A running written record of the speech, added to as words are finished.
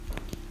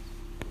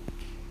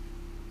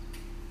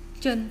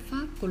Chân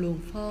Pháp của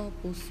Luangpor,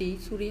 Phosri,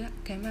 Suriya,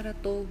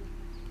 Khemarato.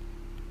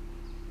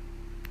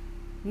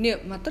 Niệm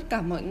mà tất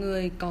cả mọi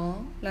người có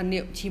là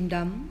niệm chìm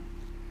đắm,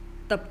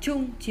 tập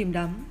trung chìm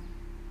đắm,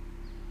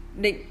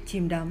 định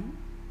chìm đắm,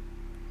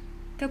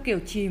 theo kiểu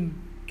chìm,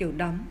 kiểu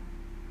đắm,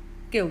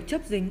 kiểu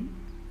chấp dính,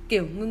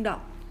 kiểu ngưng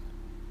động.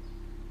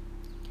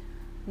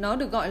 Nó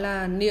được gọi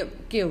là niệm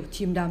kiểu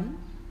chìm đắm,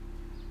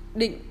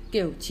 định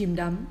kiểu chìm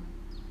đắm,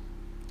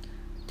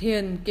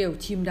 thiền kiểu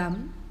chìm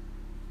đắm.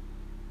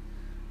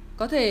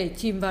 Có thể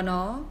chìm vào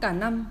nó cả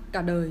năm,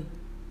 cả đời.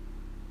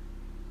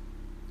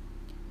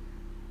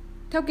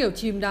 Theo kiểu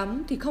chìm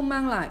đắm thì không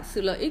mang lại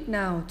sự lợi ích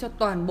nào cho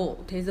toàn bộ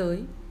thế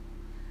giới,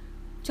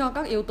 cho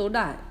các yếu tố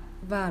đại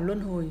và luân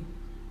hồi.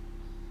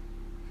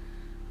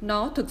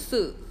 Nó thực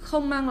sự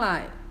không mang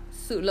lại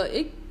sự lợi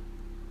ích,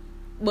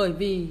 bởi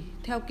vì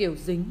theo kiểu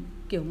dính,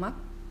 kiểu mắc.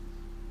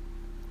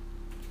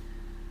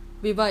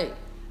 Vì vậy,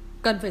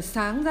 cần phải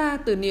sáng ra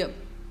từ niệm,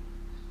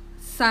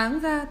 sáng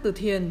ra từ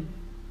thiền.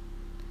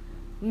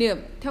 Niệm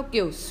theo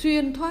kiểu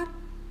xuyên thoát,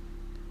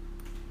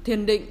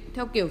 thiền định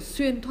theo kiểu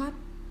xuyên thoát.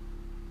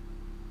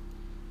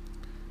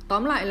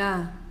 Tóm lại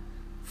là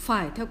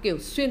phải theo kiểu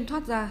xuyên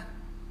thoát ra,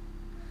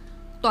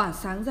 tỏa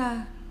sáng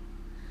ra.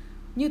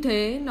 Như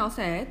thế nó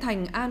sẽ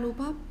thành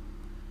Anupap,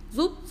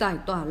 giúp giải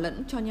tỏa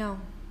lẫn cho nhau.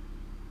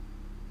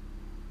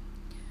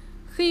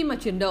 Khi mà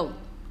chuyển động,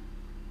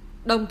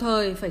 đồng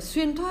thời phải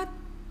xuyên thoát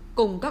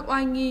cùng các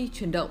oai nghi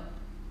chuyển động.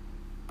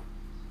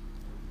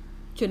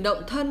 Chuyển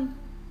động thân,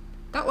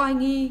 các oai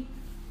nghi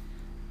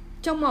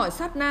trong mọi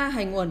sát na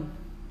hành uẩn,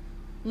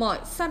 mọi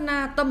sát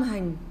na tâm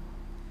hành,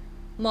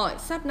 mọi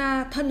sát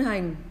na thân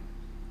hành,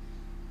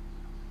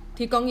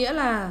 thì có nghĩa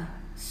là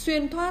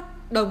xuyên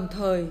thoát đồng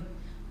thời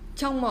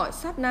trong mọi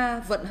sát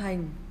na vận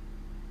hành.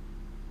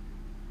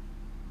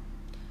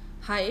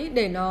 Hãy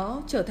để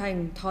nó trở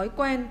thành thói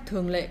quen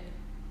thường lệ.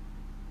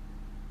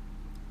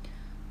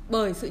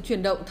 Bởi sự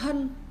chuyển động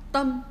thân,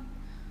 tâm,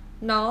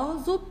 nó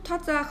giúp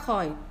thoát ra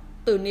khỏi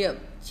từ niệm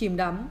chìm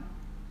đắm,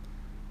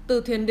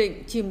 từ thiền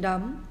định chìm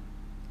đắm,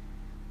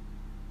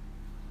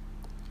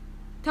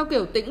 theo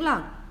kiểu tĩnh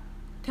lặng,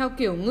 theo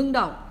kiểu ngưng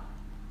động,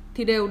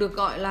 thì đều được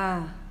gọi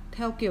là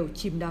theo kiểu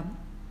chìm đắm.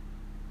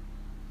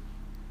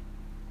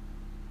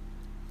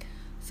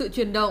 Sự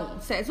chuyển động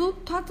sẽ giúp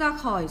thoát ra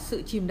khỏi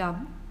sự chìm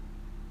đắm,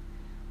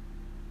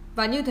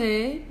 và như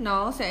thế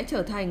nó sẽ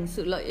trở thành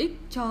sự lợi ích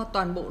cho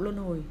toàn bộ luân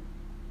hồi.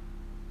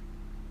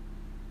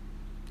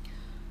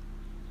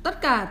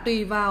 Tất cả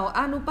tùy vào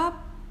Anupap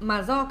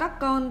mà do các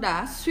con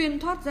đã xuyên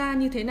thoát ra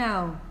như thế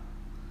nào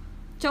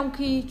trong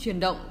khi chuyển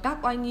động các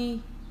oai nghi.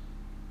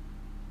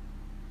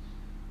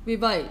 Vì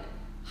vậy,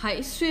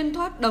 hãy xuyên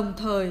thoát đồng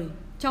thời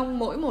trong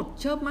mỗi một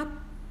chớp mắt.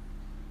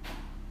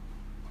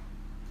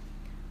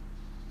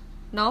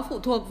 Nó phụ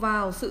thuộc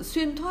vào sự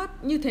xuyên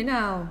thoát như thế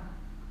nào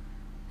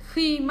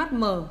khi mắt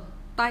mở,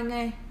 tai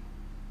nghe.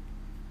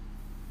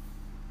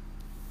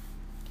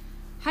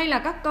 Hay là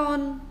các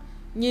con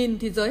nhìn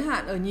thì giới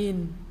hạn ở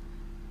nhìn,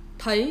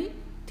 thấy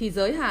thì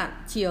giới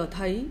hạn chỉ ở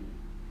thấy,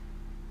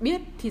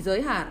 biết thì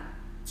giới hạn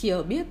chỉ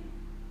ở biết,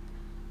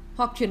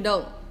 hoặc chuyển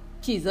động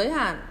chỉ giới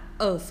hạn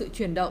ở sự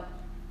chuyển động,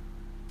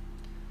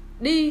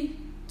 đi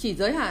chỉ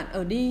giới hạn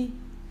ở đi,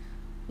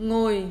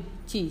 ngồi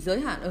chỉ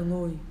giới hạn ở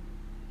ngồi.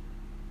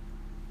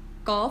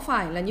 Có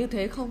phải là như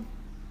thế không?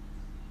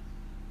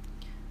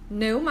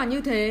 Nếu mà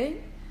như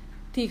thế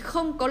thì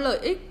không có lợi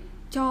ích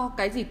cho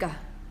cái gì cả.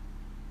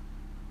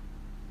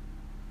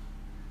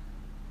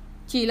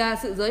 Chỉ là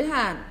sự giới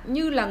hạn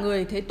như là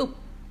người thế tục,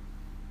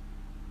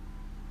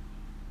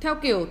 theo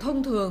kiểu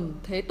thông thường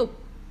thế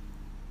tục,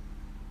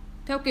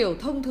 theo kiểu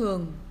thông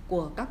thường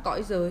của các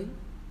cõi giới,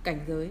 cảnh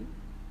giới.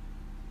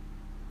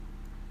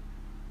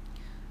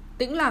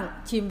 Tĩnh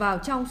lặng chìm vào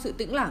trong sự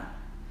tĩnh lặng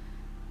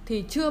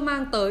thì chưa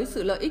mang tới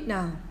sự lợi ích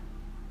nào.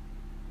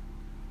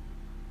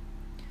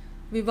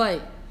 Vì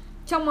vậy,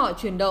 trong mọi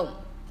chuyển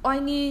động, oai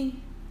nghi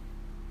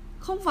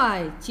không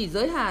phải chỉ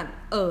giới hạn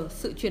ở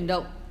sự chuyển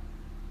động,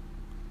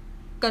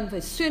 cần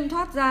phải xuyên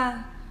thoát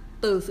ra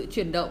từ sự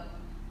chuyển động,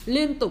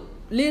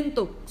 liên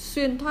tục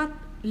xuyên thoát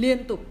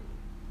liên tục.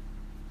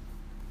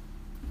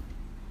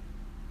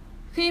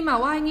 Khi mà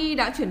oai nghi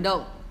đã chuyển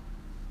động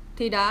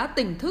thì đã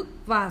tỉnh thức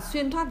và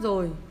xuyên thoát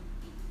rồi.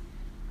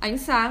 Ánh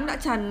sáng đã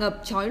tràn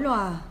ngập chói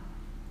lòa.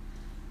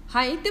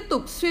 Hãy tiếp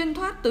tục xuyên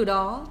thoát từ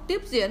đó,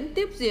 tiếp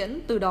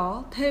diễn từ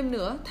đó, thêm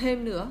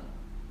nữa.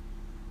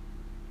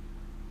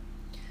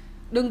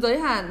 Đừng giới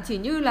hạn chỉ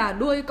như là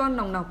đuôi con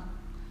nòng nọc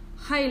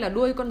hay là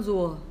đuôi con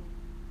rùa,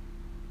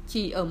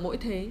 chỉ ở mỗi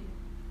thế.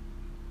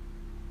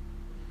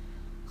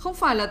 Không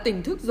phải là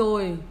tỉnh thức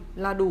rồi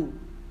là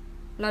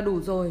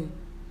đủ rồi.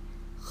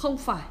 Không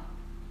phải.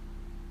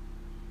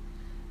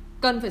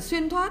 Cần phải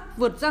xuyên thoát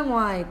vượt ra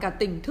ngoài cả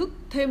tỉnh thức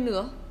thêm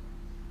nữa.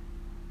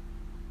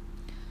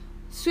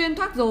 Xuyên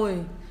thoát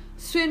rồi,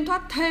 xuyên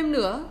thoát thêm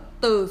nữa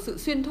từ sự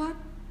xuyên thoát.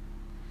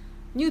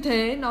 Như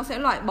thế nó sẽ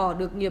loại bỏ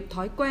được nghiệp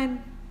thói quen,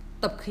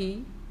 tập khí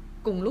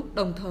cùng lúc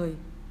đồng thời.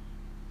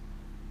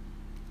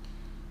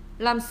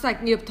 Làm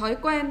sạch nghiệp thói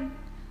quen,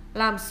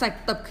 làm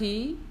sạch tập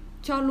khí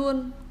cho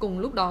luôn cùng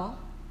lúc đó.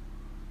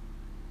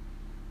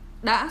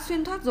 đã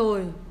xuyên thoát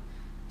rồi,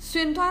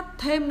 xuyên thoát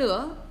thêm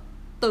nữa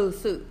từ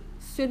sự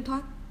xuyên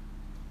thoát.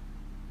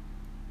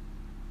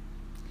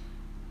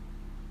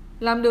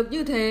 Làm được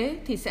như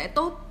thế thì sẽ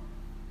tốt.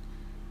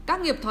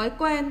 Các nghiệp thói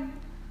quen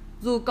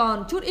dù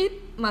còn chút ít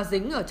mà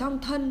dính ở trong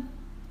thân,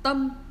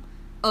 tâm,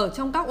 ở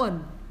trong các uẩn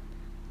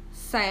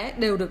sẽ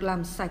đều được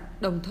làm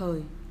sạch đồng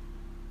thời.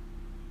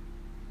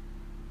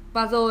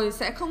 Và rồi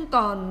sẽ không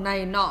còn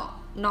này nọ,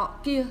 nọ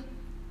kia.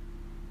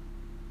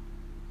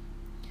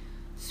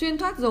 Xuyên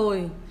thoát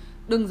rồi,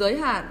 đừng giới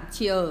hạn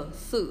chỉ ở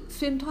sự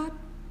xuyên thoát.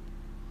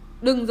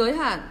 Đừng giới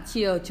hạn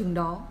chỉ ở chừng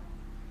đó.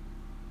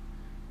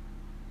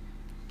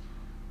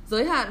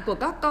 Giới hạn của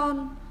các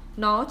con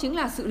nó chính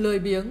là sự lười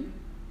biếng.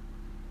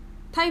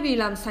 Thay vì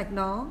làm sạch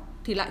nó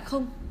thì lại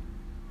không.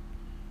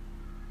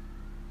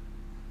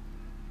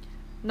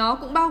 Nó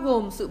cũng bao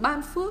gồm sự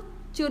ban phước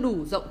chưa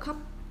đủ rộng khắp.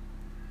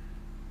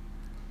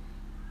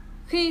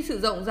 Khi sự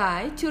rộng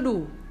rãi chưa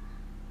đủ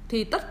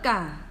thì tất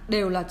cả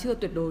đều là chưa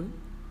tuyệt đối.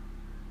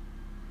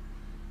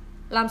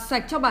 Làm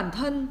sạch cho bản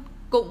thân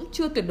cũng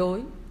chưa tuyệt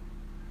đối.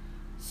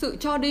 Sự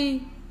cho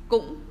đi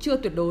cũng chưa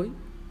tuyệt đối.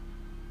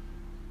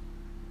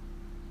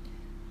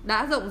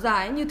 Đã rộng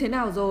rãi như thế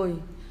nào rồi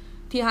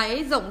thì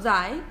hãy rộng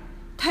rãi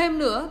thêm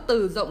nữa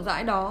từ rộng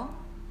rãi đó.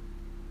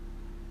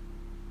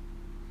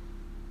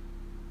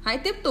 Hãy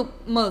tiếp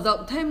tục mở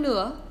rộng thêm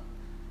nữa,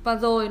 và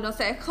rồi nó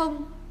sẽ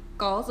không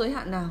có giới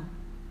hạn nào.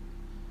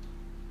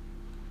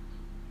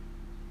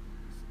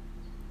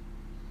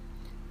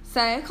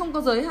 Sẽ không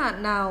có giới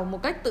hạn nào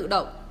một cách tự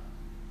động,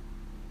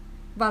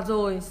 và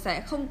rồi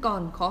sẽ không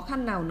còn khó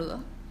khăn nào nữa.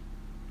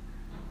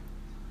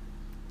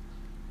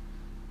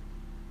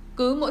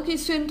 Cứ mỗi khi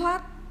xuyên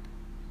thoát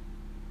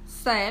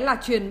sẽ là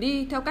truyền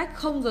đi theo cách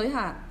không giới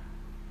hạn,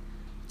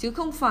 chứ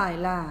không phải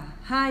là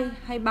 2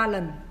 hay 3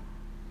 lần.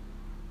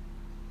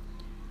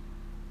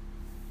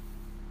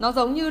 Nó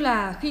giống như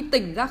là khi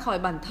tỉnh ra khỏi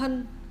bản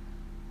thân,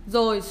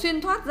 rồi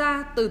xuyên thoát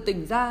ra từ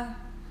tỉnh ra,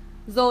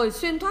 rồi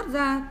xuyên thoát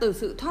ra từ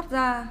sự thoát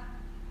ra.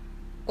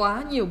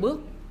 Quá nhiều bước.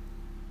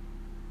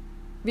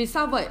 Vì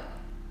sao vậy?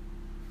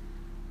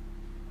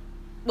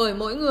 Bởi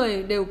mỗi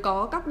người đều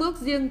có các bước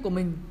riêng của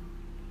mình.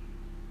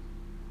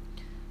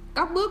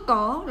 Các bước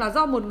có là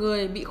do một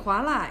người bị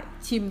khóa lại,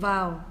 chìm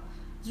vào,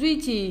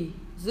 duy trì,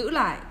 giữ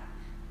lại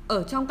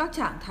ở trong các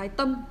trạng thái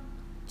tâm,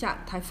 trạng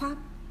thái pháp.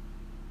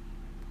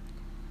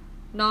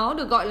 Nó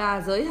được gọi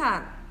là giới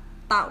hạn,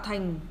 tạo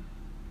thành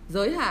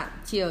giới hạn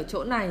chỉ ở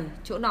chỗ này,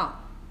 chỗ nọ,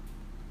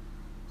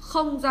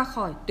 không ra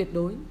khỏi tuyệt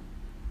đối.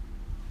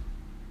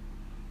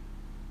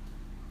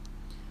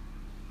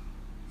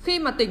 Khi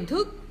mà tỉnh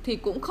thức thì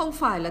cũng không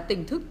phải là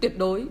tỉnh thức tuyệt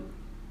đối,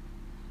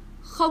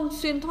 không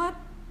xuyên thoát,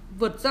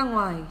 vượt ra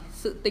ngoài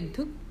sự tỉnh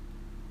thức.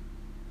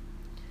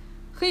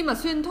 Khi mà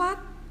xuyên thoát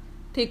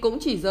thì cũng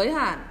chỉ giới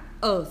hạn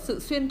ở sự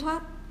xuyên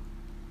thoát,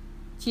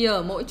 chỉ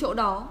ở mỗi chỗ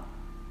đó,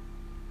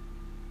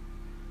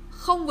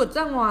 không vượt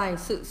ra ngoài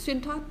sự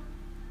xuyên thoát,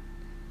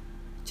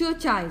 chưa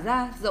trải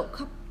ra rộng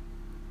khắp.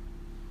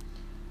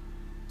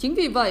 Chính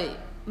vì vậy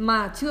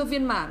mà chưa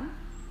viên mãn,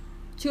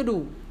 chưa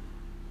đủ,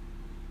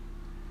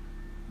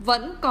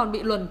 vẫn còn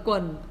bị luẩn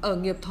quẩn ở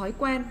nghiệp thói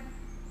quen.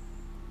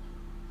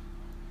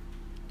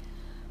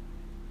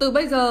 Từ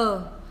bây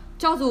giờ,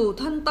 cho dù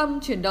thân tâm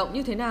chuyển động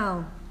như thế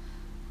nào,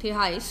 thì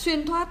hãy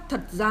xuyên thoát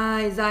thật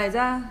dài dài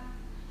ra,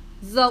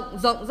 rộng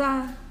rộng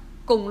ra,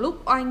 cùng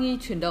lúc oai nghi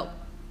chuyển động.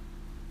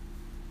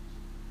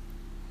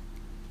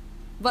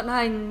 Vận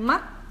hành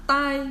mắt,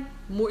 tai,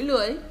 mũi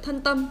lưỡi,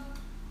 thân tâm,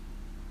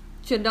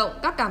 chuyển động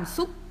các cảm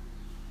xúc,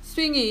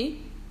 suy nghĩ.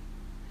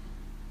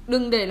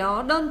 Đừng để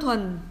nó đơn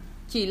thuần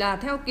chỉ là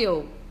theo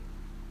kiểu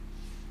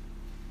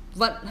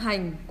vận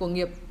hành của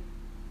nghiệp.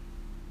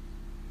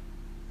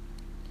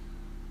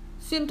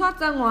 Xuyên thoát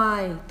ra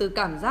ngoài từ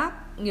cảm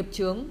giác nghiệp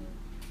chướng,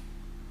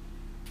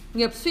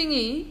 nghiệp suy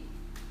nghĩ,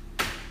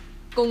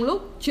 cùng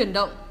lúc chuyển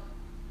động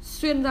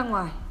xuyên ra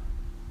ngoài.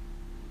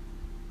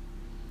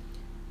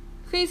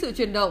 Khi sự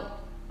chuyển động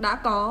đã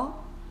có,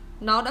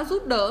 nó đã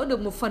giúp đỡ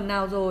được một phần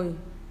nào rồi.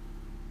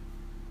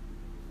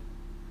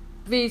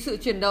 Vì sự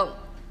chuyển động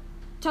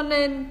cho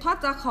nên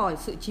thoát ra khỏi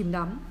sự chìm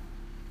đắm.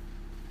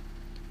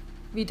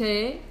 Vì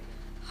thế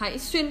hãy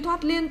xuyên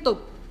thoát liên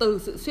tục từ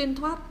sự xuyên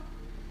thoát,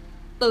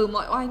 từ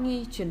mọi oai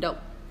nghi chuyển động.